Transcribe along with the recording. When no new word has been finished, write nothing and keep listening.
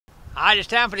Alright, it's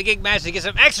time for the Gigmaster to get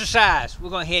some exercise.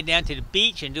 We're going to head down to the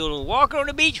beach and do a little walking on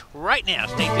the beach right now.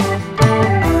 Stay tuned.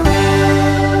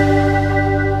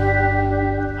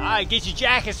 Alright, get your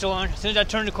jackets on. As soon as I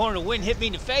turn the corner, the wind hit me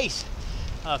in the face.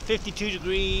 52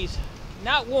 degrees.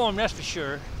 Not warm, that's for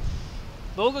sure.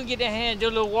 But we're going to get down here and do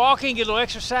a little walking, get a little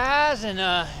exercise, and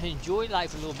enjoy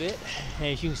life a little bit. And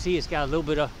as you can see, it's got a little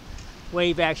bit of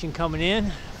wave action coming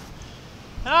in.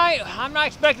 Alright, I'm not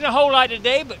expecting a whole lot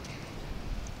today, but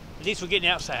at least we're getting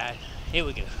outside. Here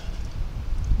we go.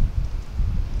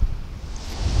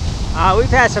 We've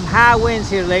had some high winds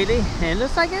here lately, and it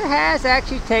looks like it has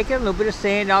actually taken a little bit of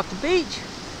sand off the beach.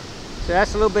 So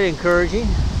that's a little bit encouraging.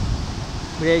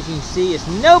 But as you can see, it's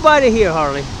nobody here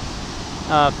hardly.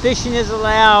 Fishing is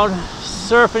allowed,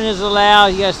 surfing is allowed,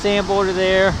 you got a sandboarder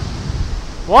there.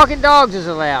 Walking dogs is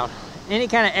allowed. Any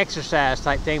kind of exercise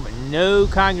type thing, but no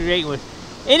congregating with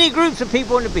any groups of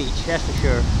people on the beach, that's for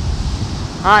sure.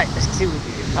 Alright, let's see what we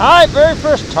can do. Alright, very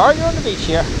first target on the beach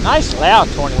here. Nice loud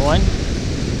 21.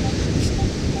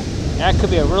 That could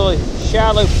be a really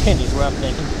shallow penny is what I'm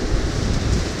thinking.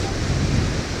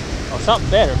 Or something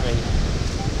better maybe.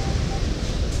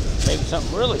 Maybe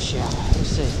something really shallow. Let's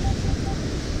see.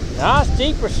 Nah, it's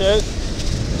deeper, so let's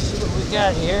see what we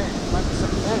got here. Might be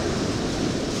something better.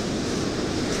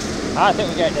 I think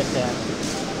we got that time.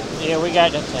 Yeah, we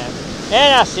got that time.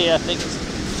 And I see it, I think it's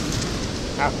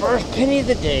our first penny of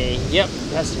the day. Yep,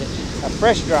 that's it. A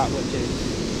fresh drop or two.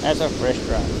 That's a fresh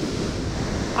drop.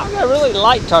 I've got a really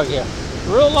light tug here.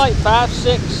 Real light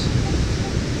 5/6.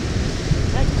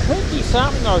 That could be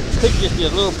something, or it could just be a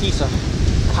little piece of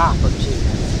copper too.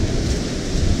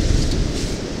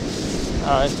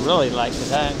 Oh, it's really light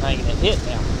because I ain't making it hit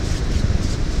now.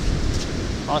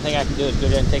 Only thing I can do is go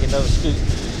there and take another scoop.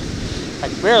 I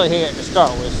can barely hear it to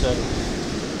start with, so.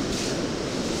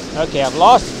 Okay, I've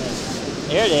lost it.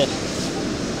 Here it is.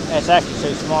 That's actually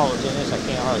so small it's in this I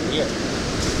can't hardly hear it.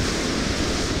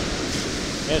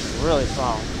 It's really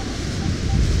small.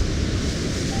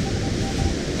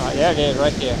 Alright, there it is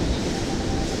right there.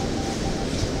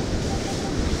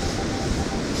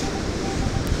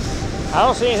 I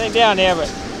don't see anything down there,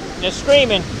 but it's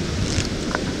screaming.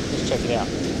 Let's check it out.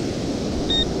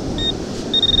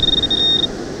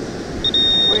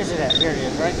 Where's it at? Here it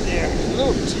is, right there. It's a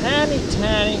little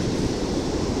tiny.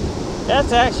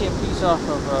 That's actually a piece off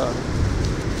of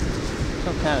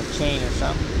some kind of chain or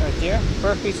something. Right there.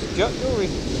 First piece of junk jewelry.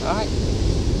 Alright.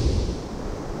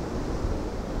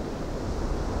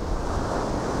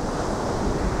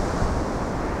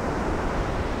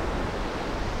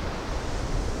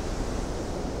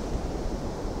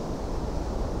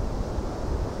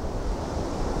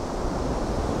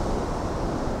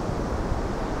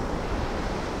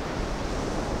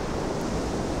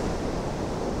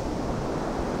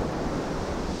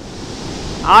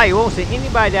 Alright, you won't see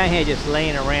anybody down here just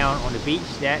laying around on the beach.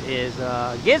 That is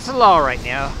against the law right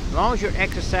now. As long as you're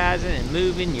exercising and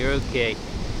moving, you're okay.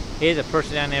 Here's a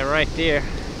person down there right there.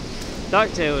 Thought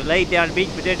they were laid down on the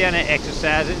beach, but they're down there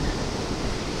exercising,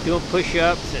 doing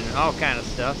push-ups and all kind of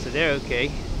stuff, so they're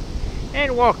okay.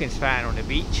 And walking's fine on the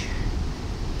beach.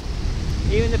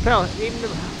 Even the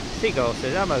seagull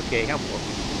says, I'm okay, I'm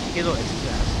walking. Get a little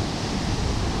exercise.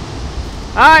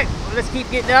 Alright, well, let's keep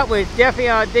getting up. We're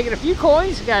definitely digging a few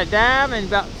coins. Got a dime and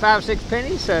about 5 or 6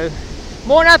 pennies, so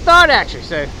more than I thought actually.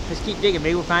 So let's keep digging.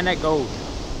 Maybe we'll find that gold.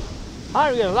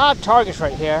 Alright, we got a lot of targets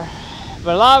right here,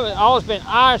 but a lot of it always been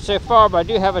iron so far. But I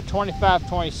do have a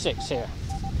 25-26 here,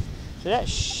 so that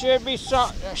should be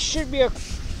some. That should be a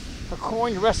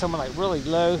coin. The rest of them are like really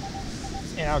low,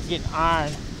 and I'll get an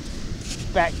iron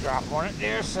backdrop on it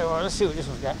there. So let's see what this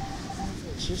one's got.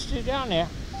 It's still down there.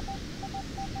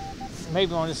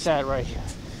 Maybe on this side right here.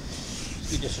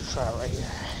 Let's give this a try right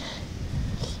here.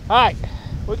 Alright,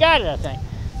 we got it, I think.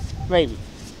 Maybe.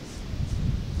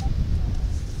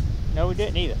 No, we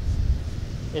didn't either.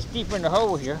 It's deeper in the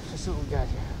hole here. Let's see what we got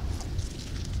here.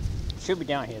 Should be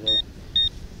down here, though.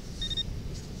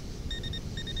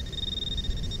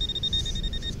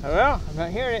 Oh, well, I'm not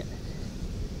hearing it.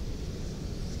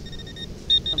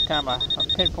 Sometimes my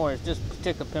pinpoint, this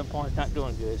particular pinpoint is not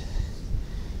doing good.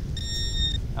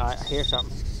 Alright, I hear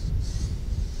something.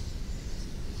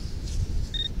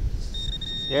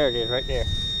 There it is, right there.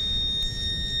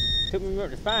 Took me a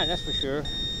minute to find, that's for sure.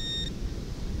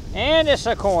 And it's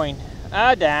a coin.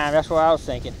 A dime, that's what I was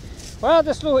thinking. Well,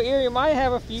 this little area might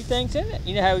have a few things in it.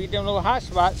 You know how you get them little hot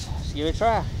spots. Let's give it a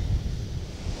try.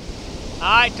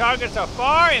 Alright, targets are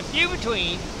far and few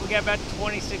between. We got about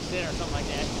 26 in or something like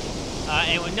that.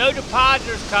 And with no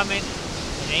depositors coming,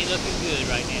 it ain't looking good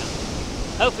right now.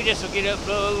 Hopefully this will get up,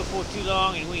 blow over for too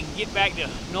long, and we can get back to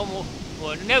normal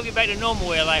Well, never get back to normal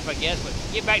way of life, I guess, but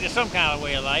get back to some kind of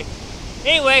way of life.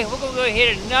 Anyway, we're going to go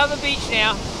hit another beach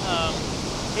now.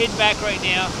 Heading back right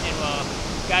now,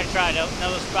 and got to try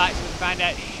another spot so we can find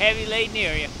that heavy laden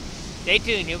area. Stay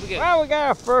tuned, here we go. Well, we got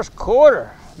our first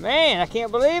quarter. Man, I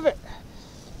can't believe it.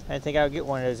 I didn't think I would get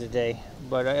one of those today,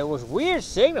 but it was weird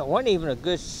signal. It wasn't even a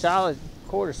good solid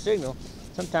quarter signal.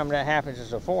 Sometimes that happens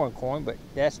as a foreign coin, but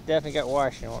that's definitely got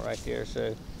washing on it right there,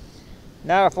 so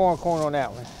not a foreign coin on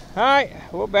that one. All right,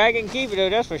 we'll bag it and keep it though,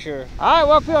 that's for sure. All right,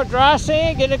 well, up here on dry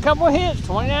sand, getting a couple of hits,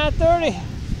 29.30.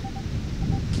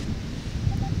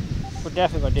 We're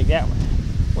definitely gonna dig that one.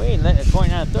 We ain't letting the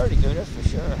 29.30 go, that's for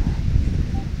sure.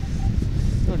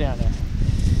 Go down there.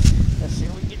 Let's see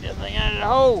if we can get this thing out of the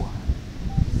hole.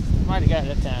 Might have got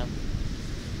it that time.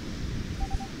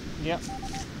 Yep.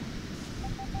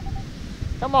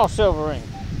 Come on, silver ring.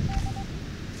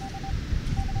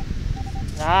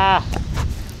 Ah.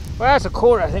 Well, that's a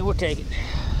quarter. I think we'll take it.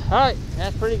 All right,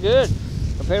 that's pretty good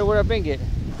compared to what I've been getting.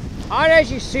 All right,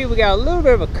 as you see, we got a little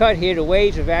bit of a cut here. The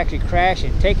waves have actually crashed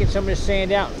and taken some of the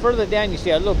sand out. Further down, you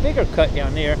see a little bigger cut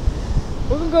down there.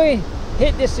 We're gonna go ahead and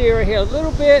hit this area here a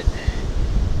little bit,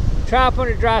 try up on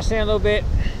the dry sand a little bit,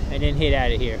 and then hit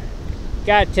out of here.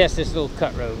 Gotta test this little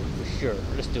cut road for sure.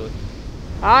 Let's do it.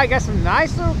 All right, got some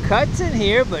nice little cuts in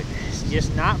here, but it's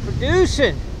just not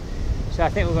producing. So I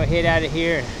think we're gonna head out of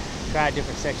here and try a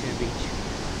different section of the beach.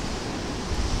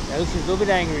 The ocean's a little bit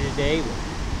angry today, but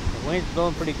the wind's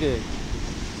blowing pretty good.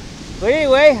 But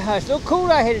anyway, it's a little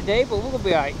cool out here today, but we're gonna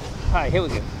be all right. All right, here we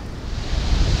go.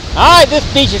 All right, this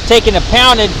beach is taking a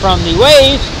pounding from the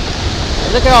waves.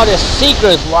 And look at all this sea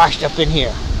growth washed up in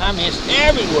here. I mean, it's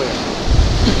everywhere.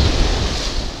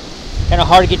 Kind of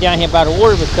hard to get down here by the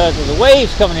water because of the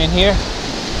waves coming in here.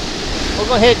 We're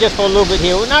gonna head just for a little bit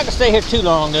here. We're not gonna stay here too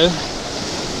long though.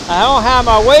 I don't have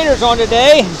my waders on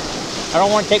today. I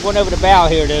don't want to take one over the bow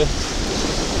here though.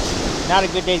 Not a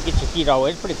good day to get your feet all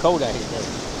wet. It's pretty cold out here though.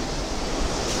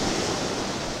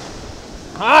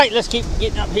 Alright, let's keep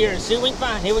getting up here and see what we can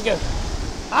find. Here we go.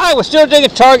 Alright, we're still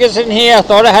digging targets in here. I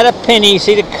thought I had a penny. You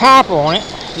see the copper on it.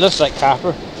 It looks like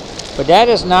copper. But that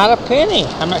is not a penny.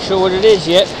 I'm not sure what it is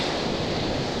yet.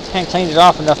 I haven't cleaned it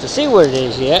off enough to see what it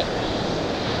is yet.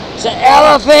 It's an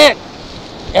elephant!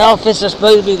 Elephants are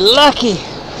supposed to be lucky.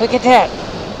 Look at that.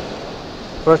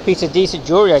 First piece of decent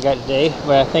jewelry I got today,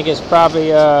 but I think it's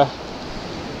probably, I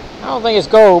don't think it's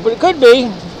gold, but it could be.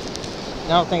 I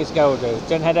don't think it's gold though. It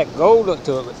doesn't have that gold look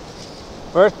to it, but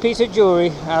first piece of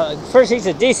jewelry, first piece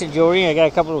of decent jewelry. I got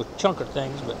a couple of chunker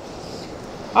things, but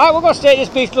all right, we're gonna stay at this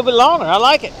beach a little bit longer. I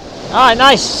like it. All right,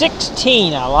 nice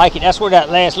 16. I like it. That's where that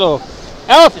last little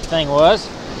elephant thing was.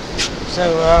 So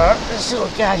let's see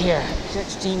what we got here.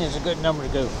 16 is a good number to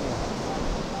go for.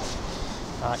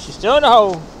 All right, she's still in the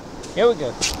hole. Here we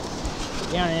go.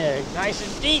 Down in there, nice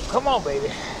and deep. Come on,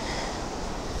 baby.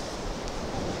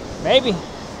 Maybe.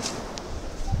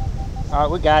 All right,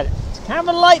 we got it. It's kind of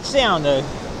a light sound though.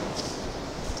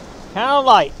 Kind of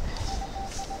light.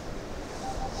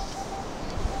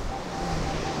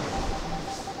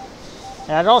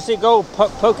 And I don't see gold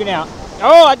poking out.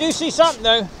 Oh, I do see something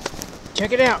though.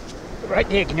 Check it out. Right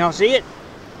there, can y'all see it?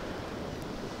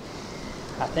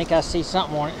 I think I see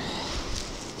something on it.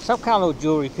 Some kind of little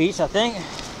jewelry piece, I think.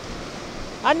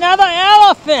 Another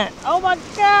elephant! Oh my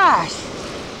gosh!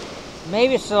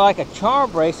 Maybe it's like a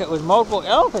charm bracelet with multiple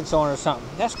elephants on it or something.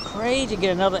 That's crazy to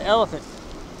get another elephant.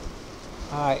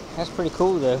 Alright, that's pretty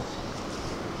cool though.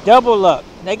 Double luck.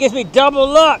 That gives me double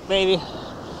luck, baby.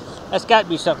 That's got to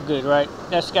be something good, right?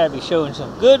 That's got to be showing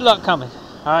some good luck coming.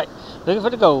 Alright, looking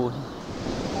for the gold.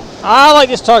 I like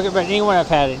this target better than anyone I've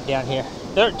had it down here.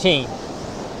 13.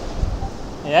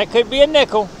 And that could be a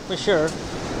nickel for sure,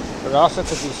 but it also could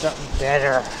be something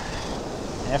better.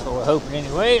 And that's what we're hoping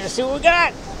anyway. Let's see what we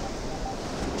got.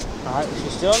 All right,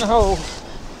 she's still in the hole.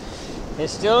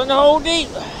 It's still in the hole deep.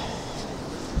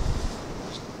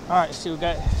 All right, let's see what we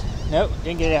got. Nope,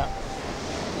 didn't get it out.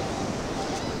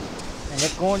 And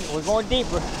it's going. We're going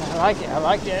deeper. I like it. I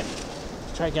like that.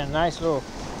 Let's try to get a nice little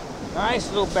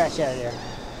batch out of there.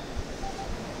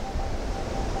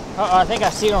 Uh-oh, I think I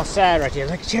see it on the side right there.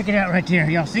 Look, check it out right there.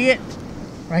 Y'all see it?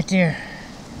 Right there.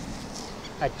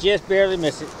 I just barely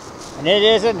missed it. And it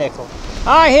is a nickel.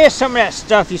 Alright, here's some of that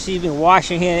stuff you see been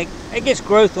washing here. It gets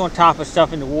growth on top of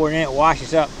stuff in the water and then it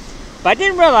washes up. But I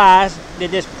didn't realize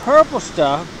that this purple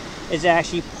stuff is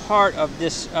actually part of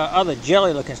this other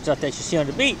jelly looking stuff that you see on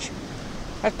the beach.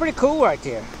 That's pretty cool right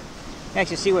there. You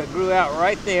actually see what grew out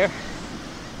right there.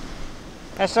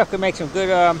 That stuff could make some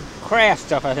good craft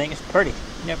stuff, I think. It's pretty.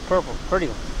 That purple, pretty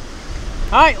one.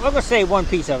 Alright, we're going to save one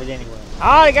piece of it anyway.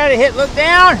 Alright, got a hit. Look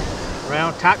down.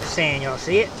 Around top of the sand, y'all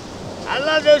see it? I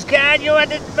love those kind. You'll have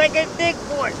to make a dig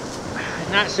for it.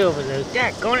 Not silver though.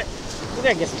 Jack, on it. We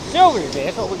gotta get some silver today.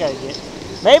 That's what we gotta get.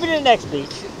 Maybe to the next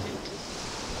beach.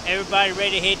 Everybody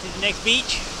ready to head to the next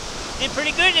beach? Did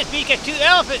pretty good. This beach got 2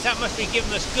 elephants. That must be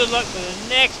giving us good luck for the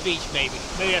next beach, maybe.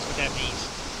 Maybe that's what that means.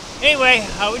 Anyway,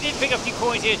 we did pick up a few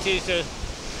coins here too, so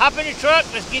hop in the truck.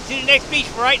 Let's get to the next beach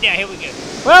for right now. Here we go.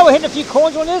 Well, we're hitting a few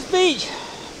coins on this beach.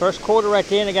 First quarter right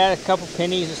there, and I got a couple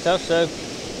pennies and stuff, so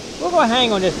we're going to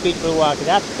hang on this beach for a while because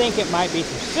I think it might be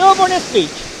some silver on this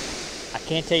beach. I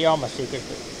can't tell you all my secrets,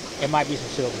 but it might be some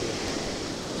silver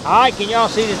here. All right, can y'all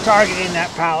see the target in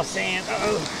that pile of sand?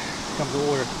 Uh-oh. Comes the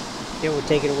water. It will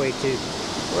take it away too.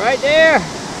 Right there.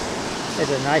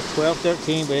 It's a nice 12,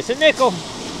 13, but it's a nickel. All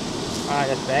right,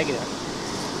 let's bag it up.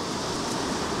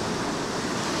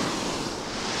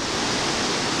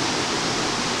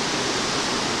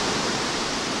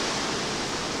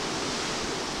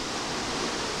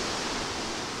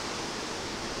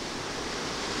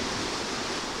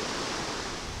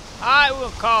 All right, we'll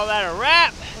call that a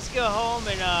wrap. Let's go home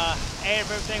and add up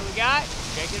everything we got.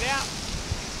 Check it out.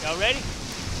 Y'all ready?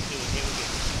 Let's do it. Here we go.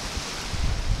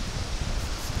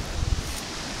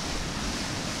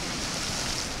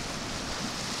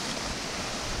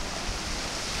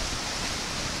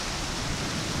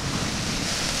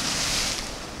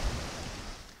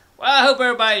 Well, I hope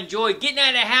everybody enjoyed getting out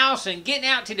of the house and getting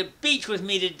out to the beach with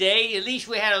me today. At least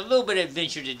we had a little bit of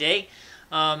adventure today.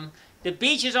 The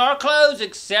beaches are closed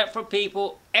except for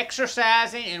people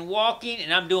exercising and walking,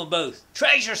 and I'm doing both.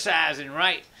 Treasuricizing,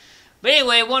 right? But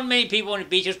anyway, wasn't many people on the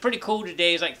beach. It was pretty cool today.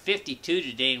 It was like 52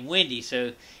 today and windy,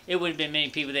 so it wouldn't have been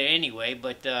many people there anyway.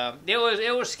 But there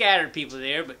were scattered people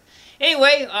there. But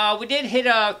anyway, we did hit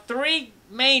 3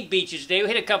 main beaches today. We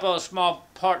hit a couple of small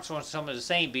parts on some of the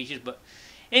same beaches, but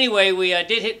anyway, we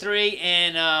did hit 3,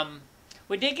 and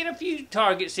we did get a few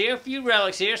targets here, a few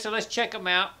relics here, so let's check them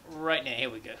out right now. Here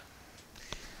we go.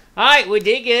 Alright, we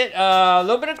did get a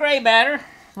little bit of gray matter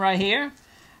right here.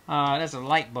 That's a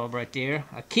light bulb right there.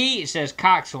 A key, it says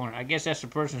Cox on it. I guess that's the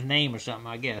person's name or something,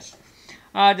 I guess.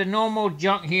 The normal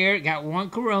junk here, got 1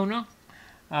 Corona.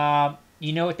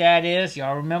 You know what that is.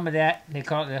 Y'all remember that. They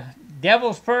call it the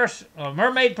Devil's Purse, or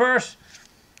Mermaid Purse.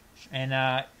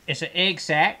 And it's an egg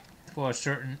sac for a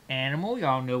certain animal.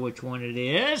 Y'all know which one it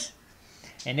is.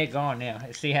 And they're gone now.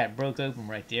 See how it broke open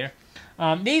right there.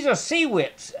 These are sea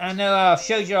whips. I know I've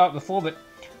showed you all before, but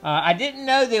I didn't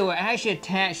know they were actually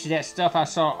attached to that stuff I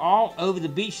saw all over the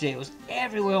beach there. It was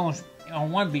everywhere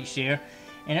on one beach there.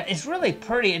 And it's really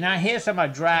pretty. And I hear some I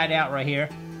dried out right here.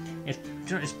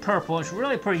 It's purple. It's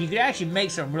really pretty. You could actually make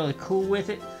something really cool with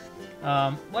it.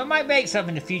 Well, I might make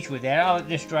something in the future with that. I'll let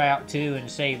this dry out too and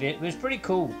save it. But it's pretty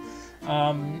cool.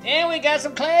 And we got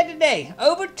some clad today.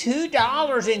 Over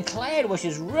 $2 in clad, which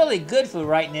is really good for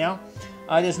right now.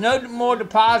 There's no more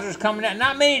depositors coming out.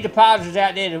 Not many depositors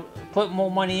out there to put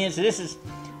more money in. So this is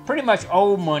pretty much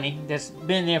old money that's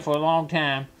been there for a long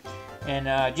time. And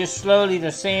just slowly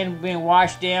the sand being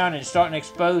washed down and starting to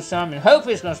expose some. And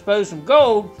hopefully it's going to expose some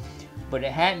gold. But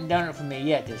it hadn't done it for me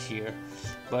yet this year.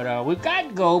 But we've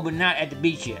got gold, but not at the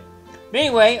beach yet. But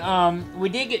anyway, we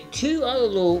did get 2 other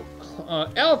little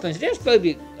elephants. They're supposed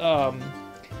to be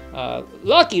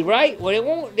lucky, right?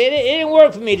 Well, it didn't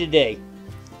work for me today.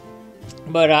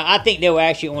 But I think they were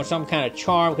actually on some kind of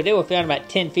charm because they were found about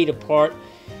 10 feet apart.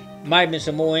 Might have been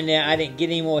some more in there. I didn't get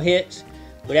any more hits,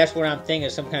 but that's what I'm thinking,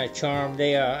 some kind of charm.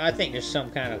 They I think there's some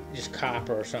kind of just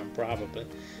copper or something probably.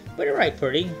 But they're right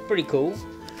pretty cool.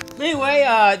 But anyway,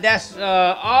 that's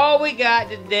all we got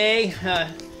today.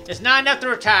 It's not enough to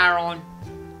retire on.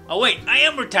 Oh wait, I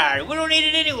am retired. We don't need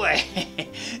it anyway.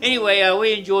 Anyway,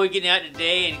 we enjoyed getting out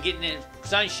today and getting in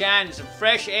sunshine and some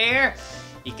fresh air.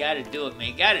 You gotta do it, man.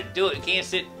 You gotta do it. You can't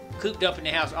sit cooped up in the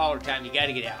house all the time. You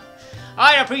gotta get out.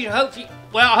 Alright, I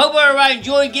hope everybody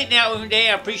enjoyed getting out with me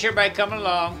today. I appreciate everybody coming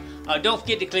along. Don't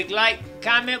forget to click like,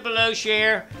 comment below,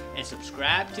 share, and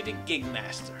subscribe to the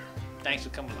Gigmaster. Thanks for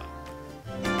coming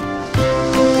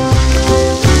along.